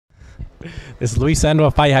This is Luis Sando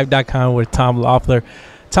of FightHype.com with Tom Loeffler.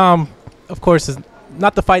 Tom, of course, is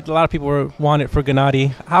not the fight that a lot of people wanted for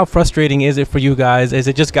Gennady. How frustrating is it for you guys? Is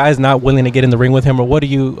it just guys not willing to get in the ring with him, or what do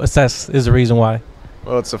you assess is the reason why?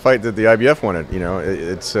 Well, it's a fight that the IBF wanted. You know,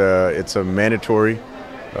 it's a mandatory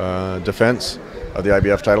defense of the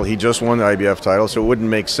IBF title. He just won the IBF title, so it wouldn't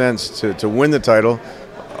make sense to win the title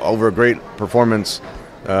over a great performance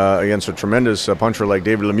against a tremendous puncher like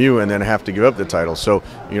David Lemieux and then have to give up the title. So,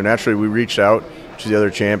 you know, naturally we reached out to the other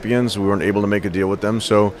champions. We weren't able to make a deal with them.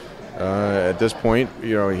 So at this point,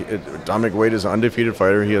 you know, Dominic Wade is an undefeated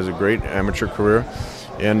fighter. He has a great amateur career,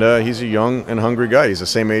 and he's a young and hungry guy. He's the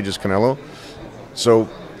same age as Canelo. So,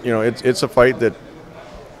 you know, it's a fight that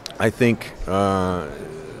I think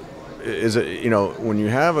you know, when you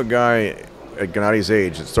have a guy at Gennady's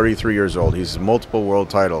age, it's 33 years old, he's multiple world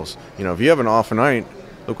titles. You know, if you have an off night,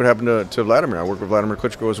 look what happened to Vladimir. I work with Vladimir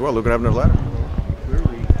Klitschko as well. Look what happened to Vladimir.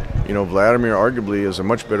 You know, Vladimir arguably is a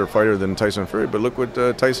much better fighter than Tyson Fury, but look what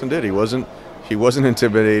Tyson did. He wasn't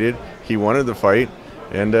intimidated. He wanted the fight,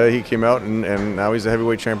 and he came out, and now he's the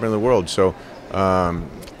heavyweight champion of the world. So,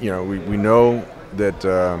 you know, we know that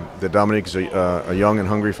Dominic is a young and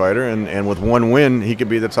hungry fighter, and with one win, he could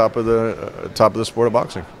be the top of the sport of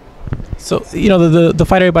boxing. So, you know, the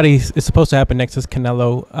fight everybody is supposed to happen next is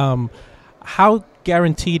Canelo. How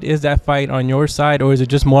guaranteed is that fight on your side, or is it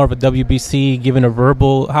just more of a WBC given a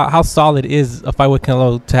verbal? How solid is a fight with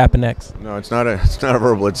Canelo to happen next? No, it's not a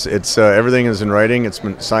verbal. It's everything is in writing. It's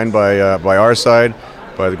been signed by our side,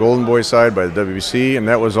 by the Golden Boy side, by the WBC, and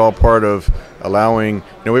that was all part of allowing, you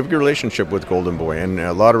know, we have a good relationship with Golden Boy and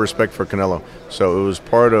a lot of respect for Canelo. So it was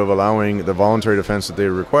part of allowing the voluntary defense that they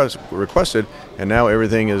requested, and now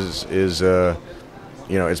everything is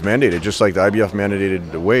you know, it's mandated, just like the IBF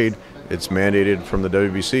mandated Wade. It's mandated from the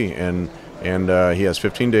WBC, and he has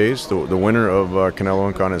 15 days. The winner of Canelo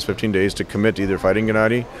and Khan has 15 days to commit to either fighting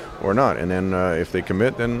Gennady or not. And then if they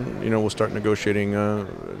commit, then, you know, we'll start negotiating,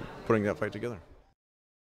 putting that fight together.